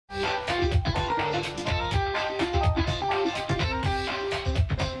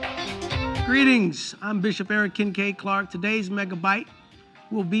Greetings, I'm Bishop Eric Kincaid Clark. Today's Megabyte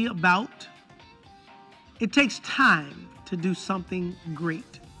will be about it takes time to do something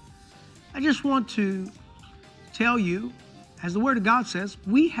great. I just want to tell you, as the Word of God says,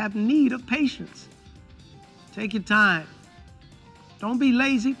 we have need of patience. Take your time. Don't be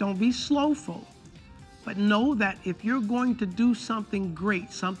lazy, don't be slowful. But know that if you're going to do something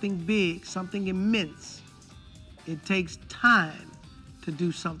great, something big, something immense, it takes time to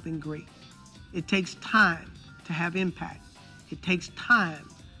do something great. It takes time to have impact. It takes time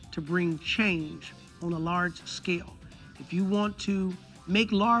to bring change on a large scale. If you want to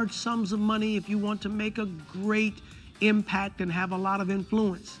make large sums of money, if you want to make a great impact and have a lot of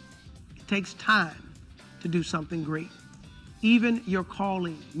influence, it takes time to do something great. Even your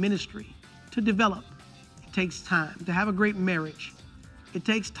calling, ministry, to develop, it takes time. To have a great marriage, it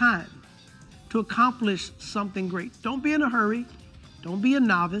takes time. To accomplish something great, don't be in a hurry. Don't be a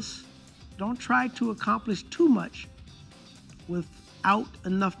novice. Don't try to accomplish too much without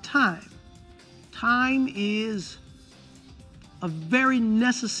enough time. Time is a very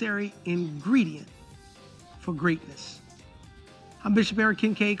necessary ingredient for greatness. I'm Bishop Eric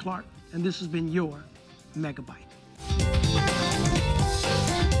Kincaid Clark, and this has been your Megabyte.